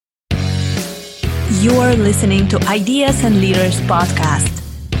You are listening to Ideas and Leaders podcast.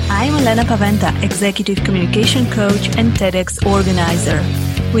 I'm Elena Paventa, Executive Communication Coach and TEDx organizer.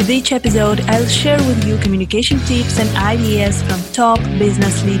 With each episode, I'll share with you communication tips and ideas from top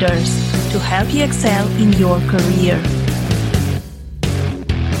business leaders to help you excel in your career.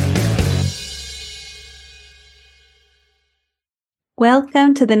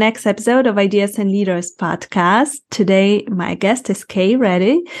 Welcome to the next episode of Ideas and Leaders podcast. Today, my guest is Kay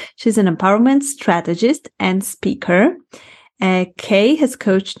Reddy. She's an empowerment strategist and speaker. Kay has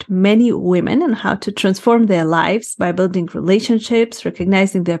coached many women on how to transform their lives by building relationships,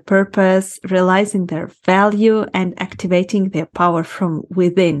 recognizing their purpose, realizing their value, and activating their power from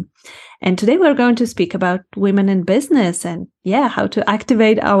within. And today we're going to speak about women in business and, how to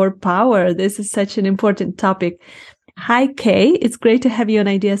activate our power. This is such an important topic. Hi, Kay. It's great to have you on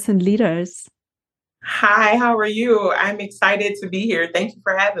Ideas and Leaders. Hi, how are you? I'm excited to be here. Thank you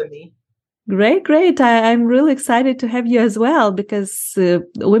for having me. Great. I'm really excited to have you as well because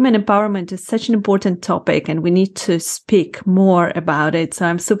women empowerment is such an important topic and we need to speak more about it. So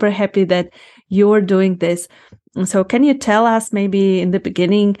I'm super happy that you're doing this. So can you tell us maybe in the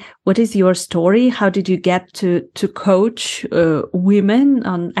beginning, what is your story? How did you get to coach women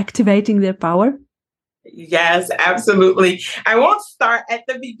on activating their power? Yes, absolutely. I won't start at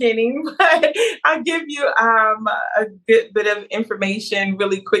the beginning, but I'll give you a good bit of information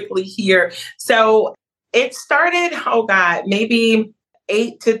really quickly here. So it started, maybe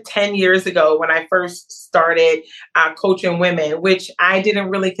 8 to 10 years ago when I first started coaching women, which I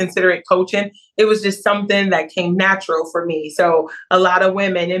didn't really consider it coaching. It was just something that came natural for me. So a lot of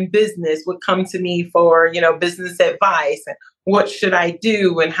women in business would come to me for, business advice and what should I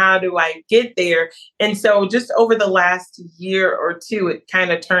do and how do I get there? And so just over the last year or two, it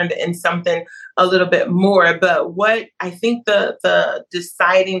kind of turned into something a little bit more. But what I think the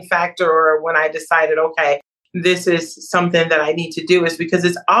deciding factor, or when I decided, okay, this is something that I need to do, is because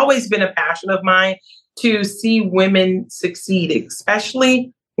it's always been a passion of mine to see women succeed,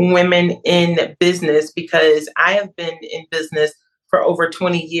 especially women in business, because I have been in business for over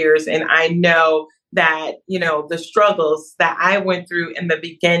 20 years. And I know that, the struggles that I went through in the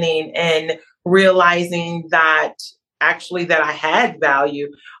beginning and realizing that actually that I had value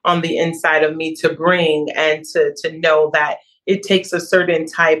on the inside of me to bring and to know that it takes a certain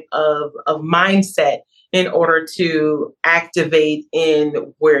type of mindset in order to activate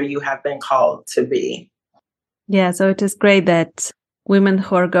in where you have been called to be. Yeah, so it is great that women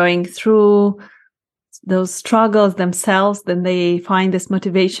who are going through those struggles themselves, then they find this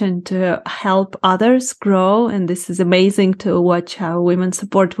motivation to help others grow. And this is amazing to watch how women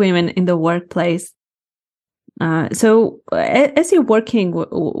support women in the workplace. So as you're working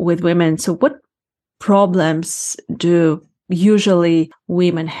with women, so what problems do usually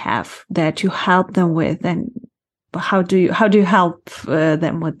women have that you help them with, and how do you help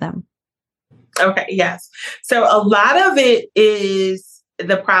them with them? Okay, yes. So a lot of it is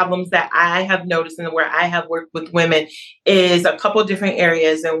the problems that I have noticed and where I have worked with women is a couple different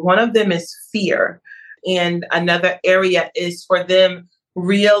areas. And one of them is fear. And another area is for them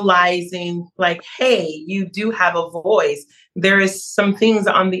realizing like, hey, you do have a voice. There is some things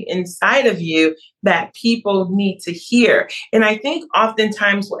on the inside of you that people need to hear. And I think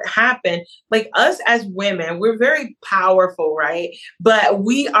oftentimes what happened, like us as women, we're very powerful, right? But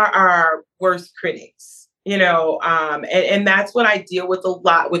we are our worst critics. And that's what I deal with a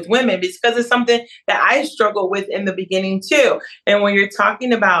lot with women, because it's something that I struggle with in the beginning too. And when you're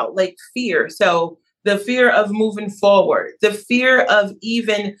talking about like fear, so the fear of moving forward, the fear of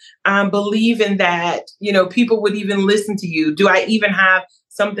even believing that, people would even listen to you. Do I even have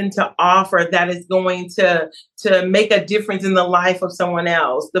something to offer that is going to make a difference in the life of someone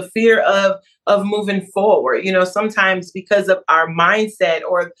else? The fear of moving forward, sometimes because of our mindset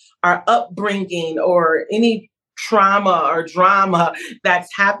or our upbringing or any trauma or drama that's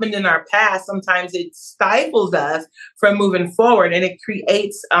happened in our past, sometimes it stifles us from moving forward, and it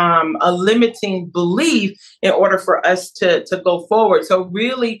creates a limiting belief in order for us to go forward. So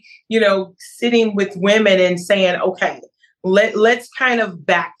really, sitting with women and saying, okay, let's kind of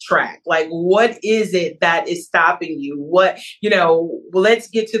backtrack. Like, what is it that is stopping you? Let's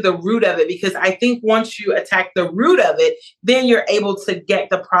get to the root of it, because I think once you attack the root of it, then you're able to get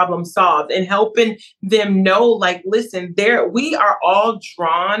the problem solved, and helping them know, like, listen, we are all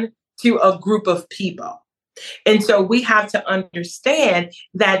drawn to a group of people. And so we have to understand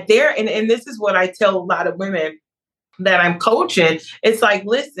that and this is what I tell a lot of women that I'm coaching. It's like,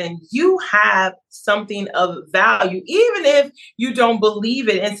 listen, you have something of value, even if you don't believe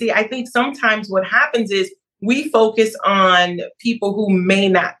it. And see, I think sometimes what happens is we focus on people who may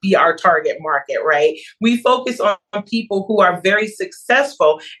not be our target market, right? We focus on people who are very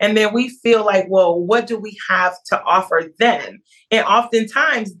successful. And then we feel like, well, what do we have to offer them? And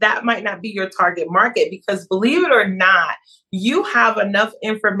oftentimes that might not be your target market because, believe it or not, you have enough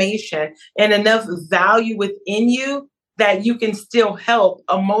information and enough value within you that you can still help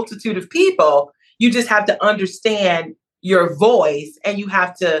a multitude of people. You just have to understand your voice, and you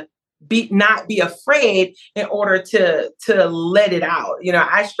have to not be afraid in order to let it out.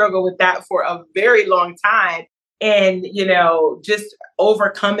 I struggle with that for a very long time. And, just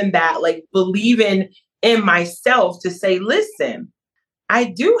overcoming that, like believing in myself to say, listen, I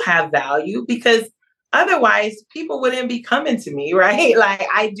do have value, because otherwise people wouldn't be coming to me, right? Like,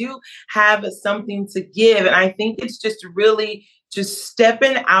 I do have something to give. And I think it's just really just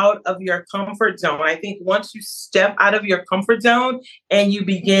stepping out of your comfort zone. I think once you step out of your comfort zone and you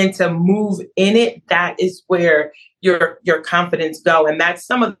begin to move in it, that is where your confidence go. And that's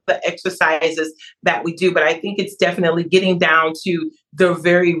some of the exercises that we do. But I think it's definitely getting down to the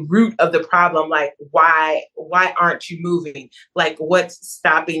very root of the problem. Like, why aren't you moving? Like, what's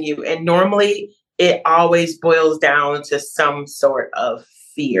stopping you? And normally it always boils down to some sort of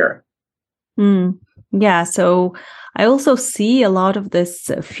fear. Yeah. So I also see a lot of this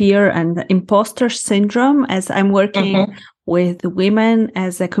fear and imposter syndrome as I'm working with women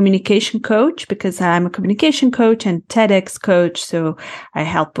as a communication coach, because I'm a communication coach and TEDx coach. So I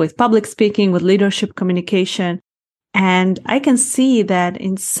help with public speaking, with leadership communication. And I can see that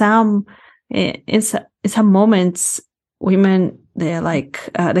in some moments, women, they're like,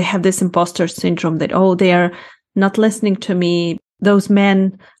 they have this imposter syndrome that, they are not listening to me. Those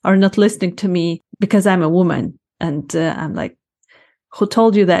men are not listening to me because I'm a woman. And I'm like, who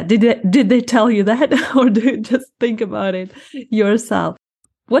told you that? Did they tell you that? Or do you just think about it yourself?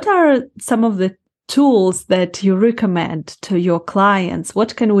 What are some of the tools that you recommend to your clients?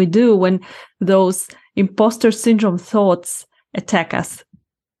 What can we do when those imposter syndrome thoughts attack us?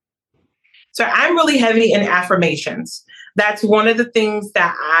 So I'm really heavy in affirmations. That's one of the things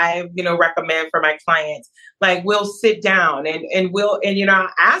that I, recommend for my clients. Like, we'll sit down and I'll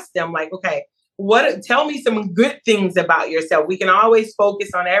ask them, like, okay, tell me some good things about yourself. We can always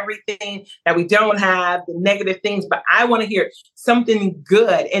focus on everything that we don't have, the negative things, but I want to hear something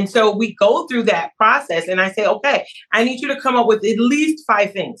good. And so we go through that process, and I say, okay, I need you to come up with at least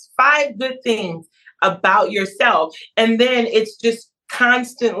 5 good things about yourself. And then it's just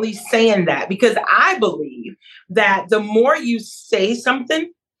constantly saying that, because I believe that the more you say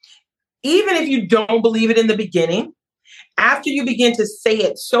something, even if you don't believe it in the beginning, after you begin to say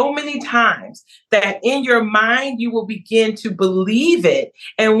it so many times that in your mind, you will begin to believe it.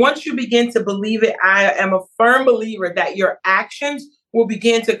 And once you begin to believe it, I am a firm believer that your actions will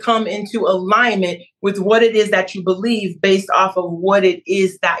begin to come into alignment with what it is that you believe based off of what it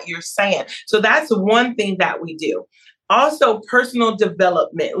is that you're saying. So that's one thing that we do. Also, personal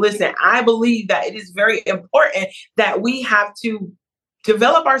development. Listen, I believe that it is very important that we have to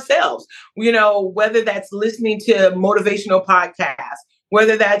develop ourselves, whether that's listening to motivational podcasts,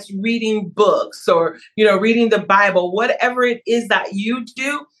 whether that's reading books or, reading the Bible, whatever it is that you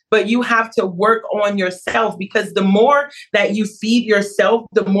do, but you have to work on yourself, because the more that you feed yourself,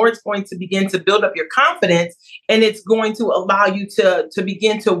 the more it's going to begin to build up your confidence, and it's going to allow you to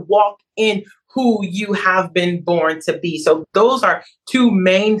begin to walk in who you have been born to be. So those are 2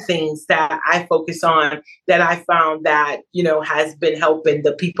 main things that I focus on, that I found that, has been helping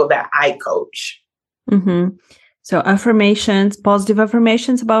the people that I coach. Mm-hmm. So affirmations, positive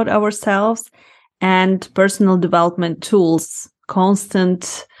affirmations about ourselves, and personal development tools,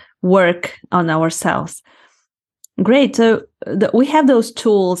 constant work on ourselves. Great. So we have those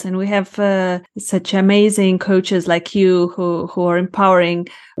tools, and we have such amazing coaches like you who are empowering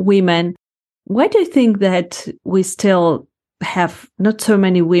women. Why do you think that we still have not so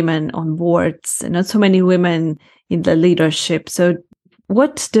many women on boards and not so many women in the leadership? So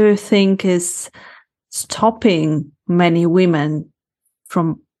what do you think is stopping many women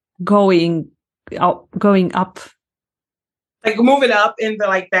from going up? Like moving up into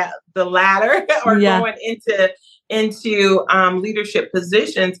like that, the ladder, or going into leadership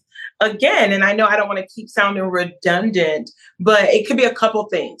positions again. And I know I don't want to keep sounding redundant, but it could be a couple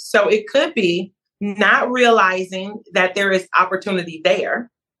things. So it could be not realizing that there is opportunity there.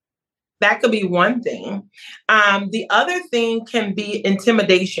 That could be one thing. The other thing can be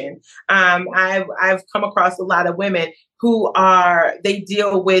intimidation. I've come across a lot of women who they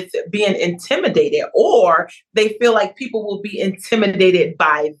deal with being intimidated, or they feel like people will be intimidated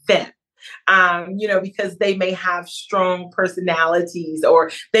by them. Because they may have strong personalities,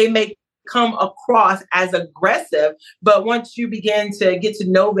 or they may come across as aggressive. But once you begin to get to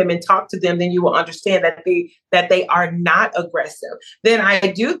know them and talk to them, then you will understand that they are not aggressive. Then I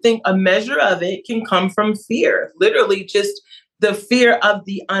do think a measure of it can come from fear, literally just the fear of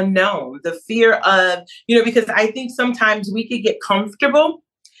the unknown, the fear of, because I think sometimes we could get comfortable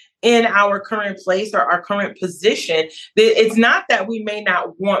in our current place or our current position. It's not that we may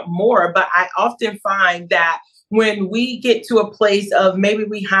not want more, but I often find that when we get to a place of maybe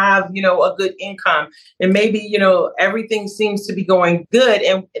we have, a good income and maybe, everything seems to be going good,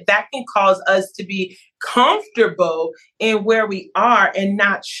 and that can cause us to be comfortable in where we are and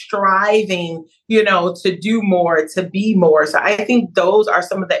not striving, to do more, to be more. So I think those are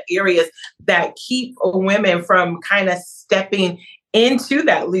some of the areas that keep women from kind of stepping into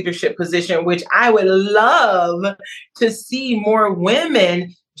that leadership position, which I would love to see more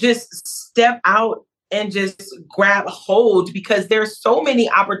women just step out and just grab hold, because there's so many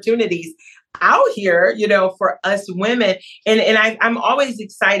opportunities out here, for us women. And I'm always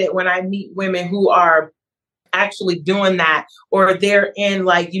excited when I meet women who are actually doing that, or they're in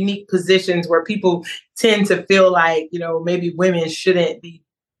like unique positions where people tend to feel like, maybe women shouldn't be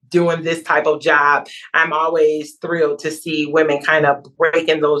doing this type of job. I'm always thrilled to see women kind of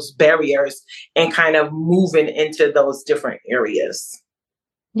breaking those barriers and kind of moving into those different areas.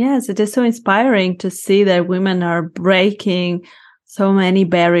 Yes, it is so inspiring to see that women are breaking so many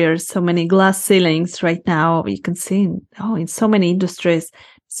barriers, so many glass ceilings right now. You can see in so many industries.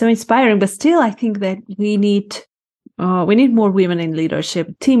 So inspiring, but still, I think that we need more women in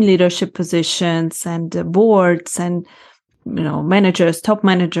leadership, team leadership positions, and boards, and managers, top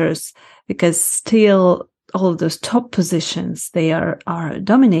managers, because still all of those top positions, they are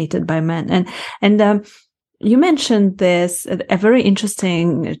dominated by men. And you mentioned this, a very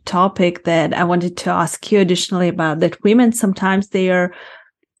interesting topic that I wanted to ask you additionally about, that women sometimes they are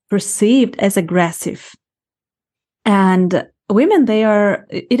perceived as aggressive, and women,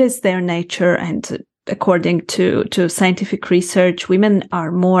 it is their nature. And according to scientific research, women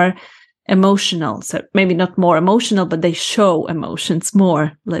are more emotional. So maybe not more emotional, but they show emotions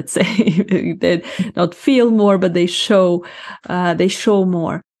more, let's say. They not feel more, but they show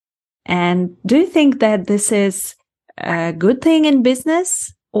more. And do you think that this is a good thing in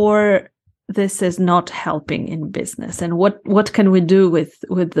business, or this is not helping in business? And what can we do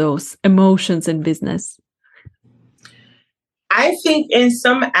with those emotions in business? I think in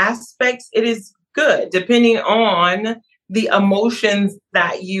some aspects it is good, depending on the emotions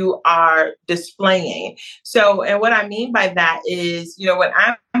that you are displaying. So, and what I mean by that is, when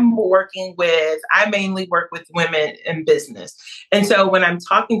I'm working with, I mainly work with women in business. And so when I'm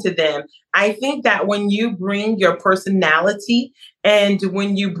talking to them, I think that when you bring your personality and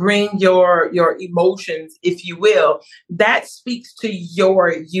when you bring your emotions, if you will, that speaks to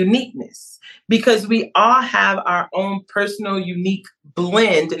your uniqueness, because we all have our own personal unique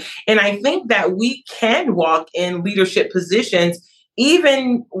blend. And I think that we can walk in leadership positions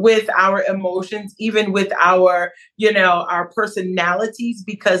even with our emotions, even with our, our personalities,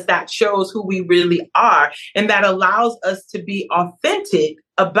 because that shows who we really are. And that allows us to be authentic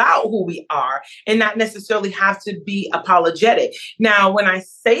about who we are and not necessarily have to be apologetic. Now, when I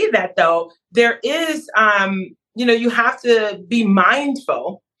say that, though, there is, you have to be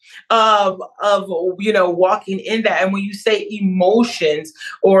mindful of walking in that. And when you say emotions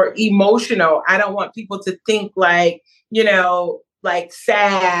or emotional, I don't want people to think like, like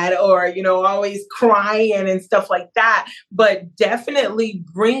sad or, always crying and stuff like that. But definitely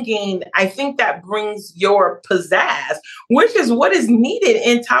I think that brings your pizzazz, which is what is needed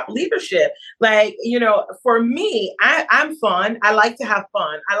in top leadership. Like, for me, I'm fun. I like to have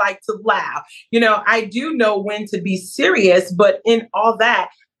fun. I like to laugh. I do know when to be serious, but in all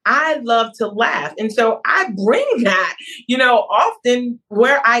that, I love to laugh. And so I bring that, often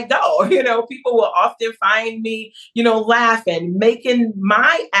where I go. People will often find me, laughing, making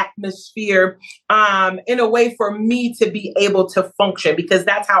my atmosphere in a way for me to be able to function, because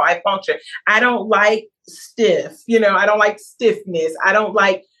that's how I function. I don't like stiff, I don't like stiffness. I don't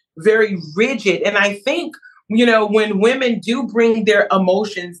like very rigid. And I think when women do bring their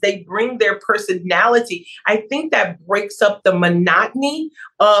emotions, they bring their personality. I think that breaks up the monotony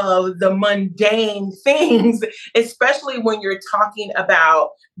of the mundane things, especially when you're talking about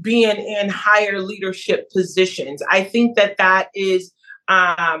being in higher leadership positions. I think that is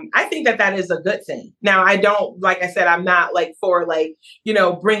a good thing. Now, I don't, like I said, I'm not like for like,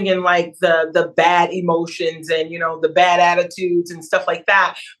 bringing like the bad emotions and, the bad attitudes and stuff like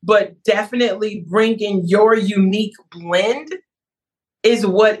that. But definitely bringing your unique blend is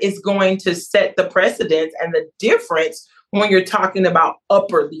what is going to set the precedent and the difference when you're talking about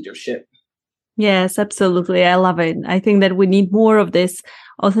upper leadership. Yes, absolutely. I love it. I think that we need more of this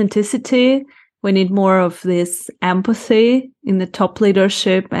authenticity. We need more of this empathy in the top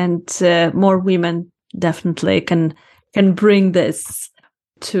leadership, and more women definitely can bring this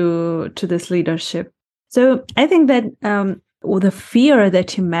to this leadership. So I think that the fear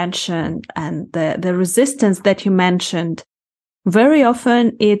that you mentioned and the resistance that you mentioned, very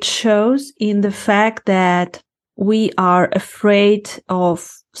often it shows in the fact that we are afraid of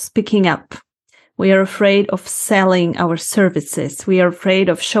speaking up. We are afraid of selling our services. We are afraid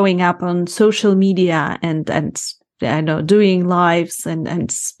of showing up on social media and I know, doing lives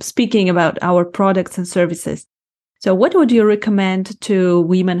and speaking about our products and services. So what would you recommend to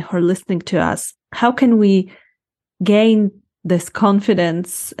women who are listening to us? How can we gain this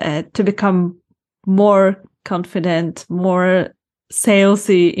confidence to become more confident, more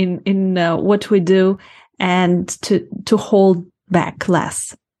salesy in what we do, and to hold back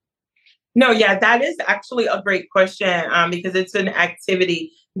less? No, yeah, that is actually a great question, because it's an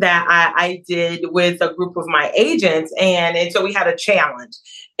activity that I did with a group of my agents. And so we had a challenge.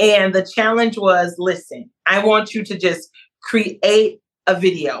 And the challenge was, listen, I want you to just create a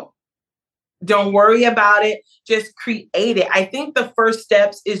video. Don't worry about it. Just create it. I think the first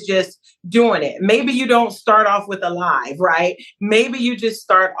steps is just doing it. Maybe you don't start off with a live, right? Maybe you just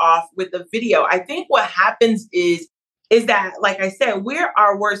start off with a video. I think what happens is that, like I said, we're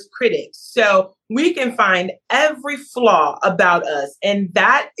our worst critics. So we can find every flaw about us. And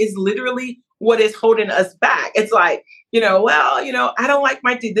that is literally what is holding us back. It's like, I don't like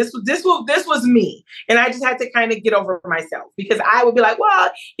my teeth. This was me. And I just had to kind of get over myself, because I would be like,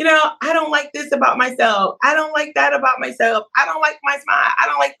 well, I don't like this about myself. I don't like that about myself. I don't like my smile. I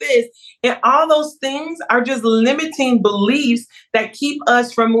don't like this. And all those things are just limiting beliefs that keep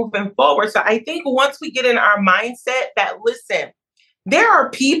us from moving forward. So I think once we get in our mindset that, listen, there are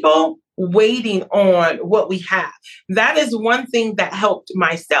people waiting on what we have. That is one thing that helped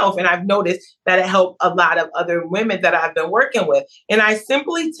myself. And I've noticed that it helped a lot of other women that I've been working with. And I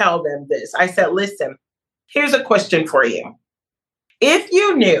simply tell them this. I said, listen, here's a question for you. If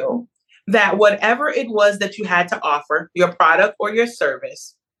you knew that whatever it was that you had to offer, your product or your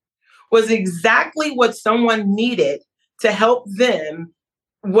service, was exactly what someone needed to help them,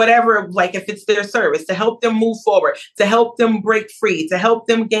 whatever, like if it's their service, to help them move forward, to help them break free, to help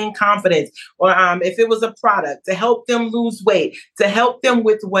them gain confidence, or if it was a product, to help them lose weight, to help them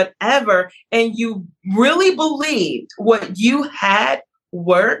with whatever, and you really believed what you had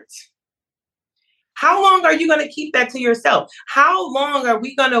worked, how long are you going to keep that to yourself? How long are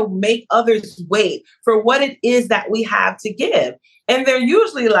we going to make others wait for what it is that we have to give? And they're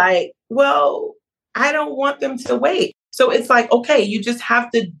usually like, well, I don't want them to wait. So it's like, okay, you just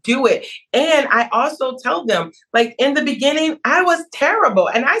have to do it. And I also tell them, like, in the beginning, I was terrible.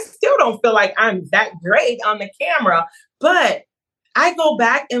 And I still don't feel like I'm that great on the camera. But I go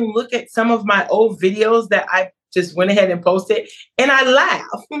back and look at some of my old videos that I just went ahead and posted, and I laugh.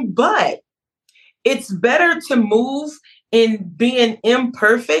 But it's better to move in being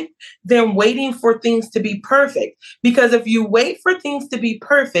imperfect than waiting for things to be perfect. Because if you wait for things to be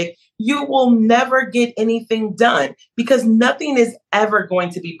perfect, you will never get anything done, because nothing is ever going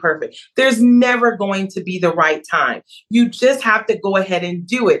to be perfect. There's never going to be the right time. You just have to go ahead and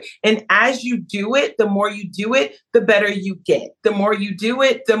do it. And as you do it, the more you do it, the better you get. The more you do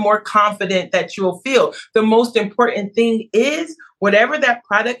it, the more confident that you'll feel. The most important thing is whatever that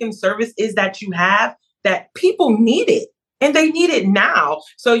product and service is that you have, that people need it. And they need it now.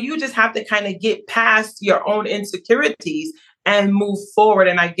 So you just have to kind of get past your own insecurities and move forward.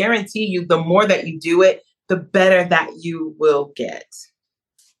 And I guarantee you, the more that you do it, the better that you will get.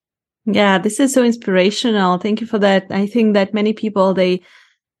 Yeah, this is so inspirational. Thank you for that. I think that many people, they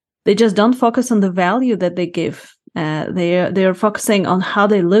just don't focus on the value that they give. They're focusing on how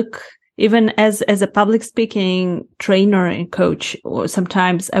they look. Even as a public speaking trainer and coach, or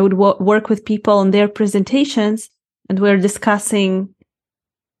sometimes I would work with people on their presentations, and we're discussing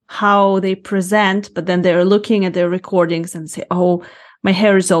how they present, but then they're looking at their recordings and say, oh, my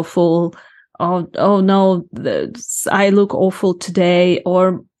hair is awful. Oh no, I look awful today.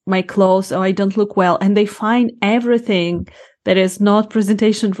 Or my clothes, oh, I don't look well. And they find everything that is not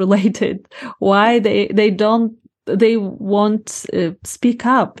presentation related. Why they won't speak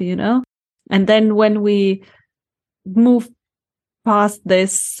up, And then when we move past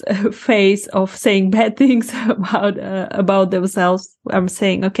this phase of saying bad things about themselves, I'm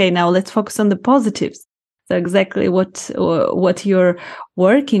saying, okay, now let's focus on the positives. So exactly what you're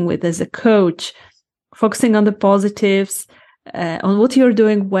working with as a coach, focusing on the positives, on what you're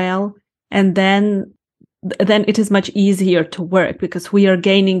doing well, and then then it is much easier to work because we are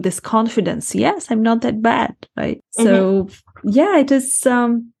gaining this confidence. Yes, I'm not that bad, right? Mm-hmm. So yeah, it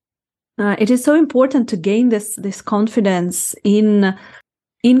is so important to gain this confidence in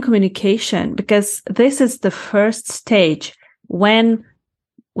communication, because this is the first stage when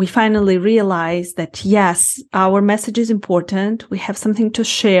we finally realize that, yes, our message is important. We have something to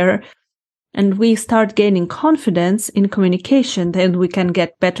share, and we start gaining confidence in communication. Then we can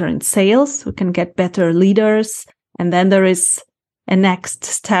get better in sales. We can get better leaders. And then there is a next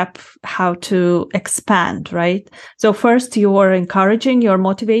step, how to expand, right? So first you're encouraging, you're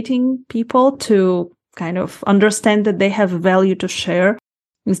motivating people to kind of understand that they have value to share.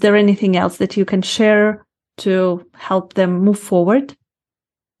 Is there anything else that you can share to help them move forward?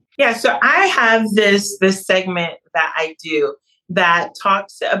 Yeah, so I have this segment that I do that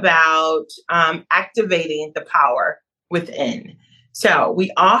talks about activating the power within. So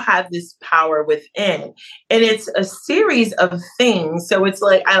we all have this power within, and it's a series of things. So it's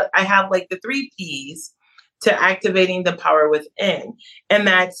like I have like the 3 P's to activating the power within, and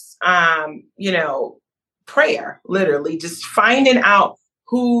that's prayer, literally just finding out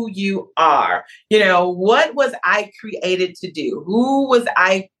who you are. What was I created to do? Who was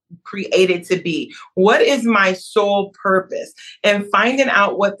I created to be? What is my sole purpose? And finding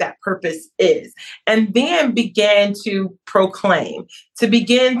out what that purpose is, and then begin to proclaim, to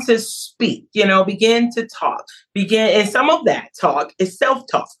begin to speak, begin to talk, and some of that talk is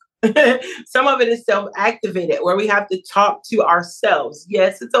self-talk. Some of it is self-activated, where we have to talk to ourselves.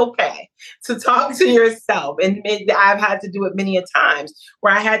 Yes, it's okay to talk to yourself. And I've had to do it many a times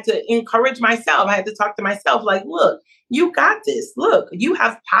where I had to encourage myself. I had to talk to myself like, look, you got this. Look, you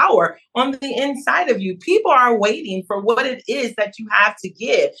have power on the inside of you. People are waiting for what it is that you have to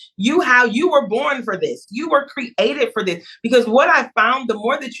give. You were born for this. You were created for this. Because what I found, the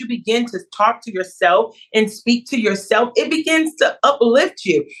more that you begin to talk to yourself and speak to yourself, it begins to uplift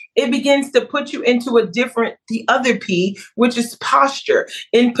you. It begins to put you into the other P, which is posture,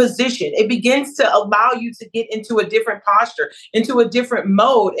 in position. It begins to allow you to get into a different posture, into a different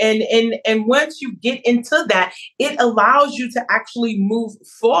mode. And once you get into that, it allows you to actually move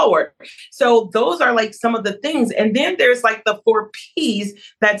forward. So those are like some of the things. And then there's like the 4 P's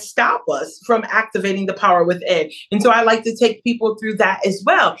that stop us from activating the power within. And so I like to take people through that as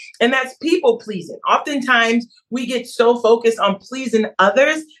well. And that's people pleasing. Oftentimes we get so focused on pleasing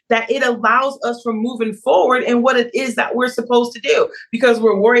others that it allows us from moving forward in what it is that we're supposed to do, because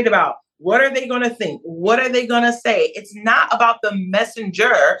we're worried about, what are they going to think? What are they going to say? It's not about the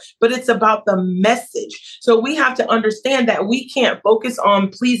messenger, but it's about the message. So we have to understand that we can't focus on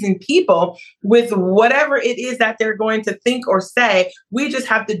pleasing people with whatever it is that they're going to think or say. We just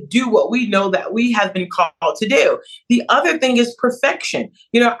have to do what we know that we have been called to do. The other thing is perfection.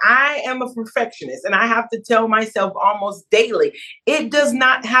 I am a perfectionist, and I have to tell myself almost daily, it does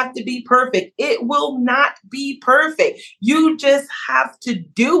not have to be perfect. It will not be perfect. You just have to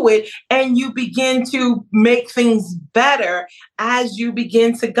do it. And you begin to make things better as you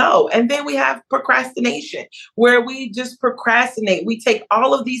begin to go. And then we have procrastination, where we just procrastinate. We take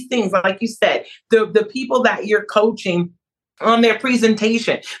all of these things, like you said, the people that you're coaching on their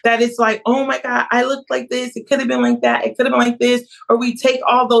presentation, that it's like, oh my God, I looked like this. It could have been like that. It could have been like this. Or we take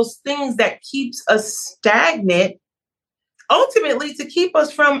all those things that keeps us stagnant, ultimately to keep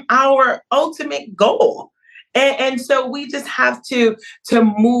us from our ultimate goal. And so we just have to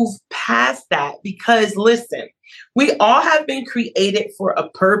move past that, because listen, we all have been created for a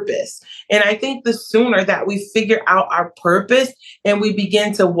purpose. And I think the sooner that we figure out our purpose and we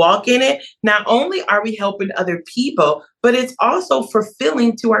begin to walk in it, not only are we helping other people, but it's also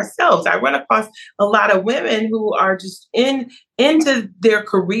fulfilling to ourselves. I run across a lot of women who are just into their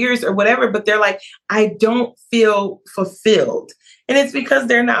careers or whatever, but they're like, I don't feel fulfilled. And it's because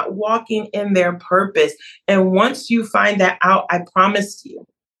they're not walking in their purpose. And once you find that out, I promise you,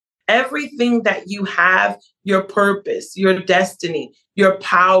 everything that you have, your purpose, your destiny, your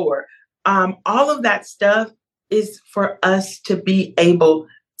power, all of that stuff is for us to be able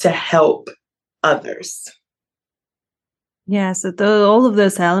to help others. Yes, all of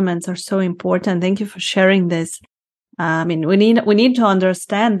those elements are so important. Thank you for sharing this. We need to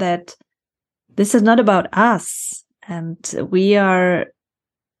understand that this is not about us, and we are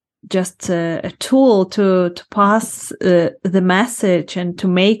just a tool to pass the message and to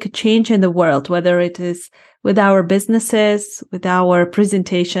make a change in the world, whether it is with our businesses, with our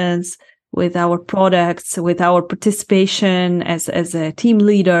presentations, with our products, with our participation as a team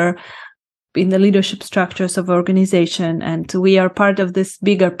leader in the leadership structures of organization. And we are part of this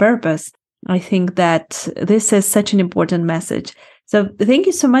bigger purpose. I think that this is such an important message. So thank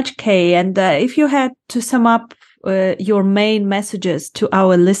you so much, Kay. And if you had to sum up your main messages to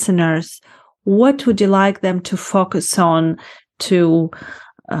our listeners, what would you like them to focus on to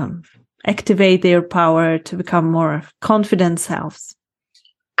activate their power to become more confident selves?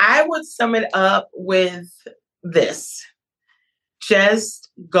 I would sum it up with this. Just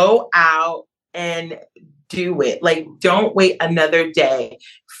go out and do it. Like, don't wait another day.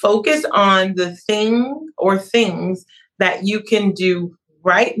 Focus on the thing or things that you can do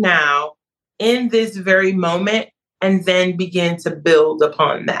right now in this very moment, and then begin to build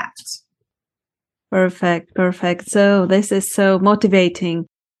upon that. Perfect. So this is so motivating.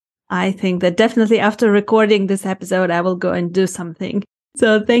 I think that definitely after recording this episode, I will go and do something.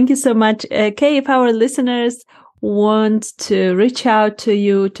 So thank you so much. Kay, if our listeners want to reach out to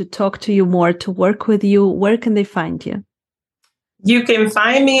you, to talk to you more, to work with you, where can they find you? You can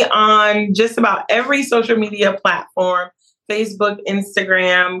find me on just about every social media platform, Facebook,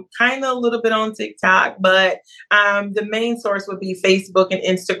 Instagram, kind of a little bit on TikTok, but the main source would be Facebook and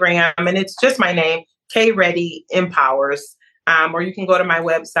Instagram. And it's just my name, Kay Reddy Empowers. Or you can go to my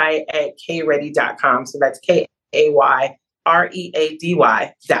website at kayreddy.com. So that's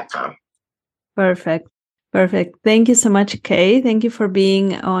KAYREADY.com. Perfect. Thank you so much, Kay. Thank you for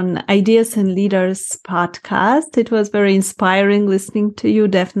being on Ideas and Leaders podcast. It was very inspiring listening to you,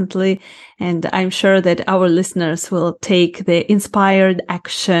 definitely. And I'm sure that our listeners will take the inspired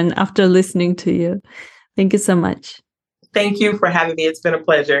action after listening to you. Thank you so much. Thank you for having me. It's been a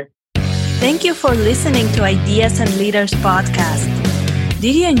pleasure. Thank you for listening to Ideas and Leaders podcast.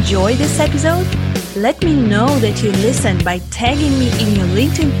 Did you enjoy this episode? Let me know that you listened by tagging me in your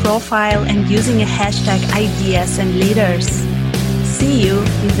LinkedIn profile and using a hashtag Ideas and Leaders. See you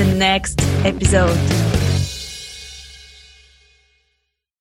in the next episode.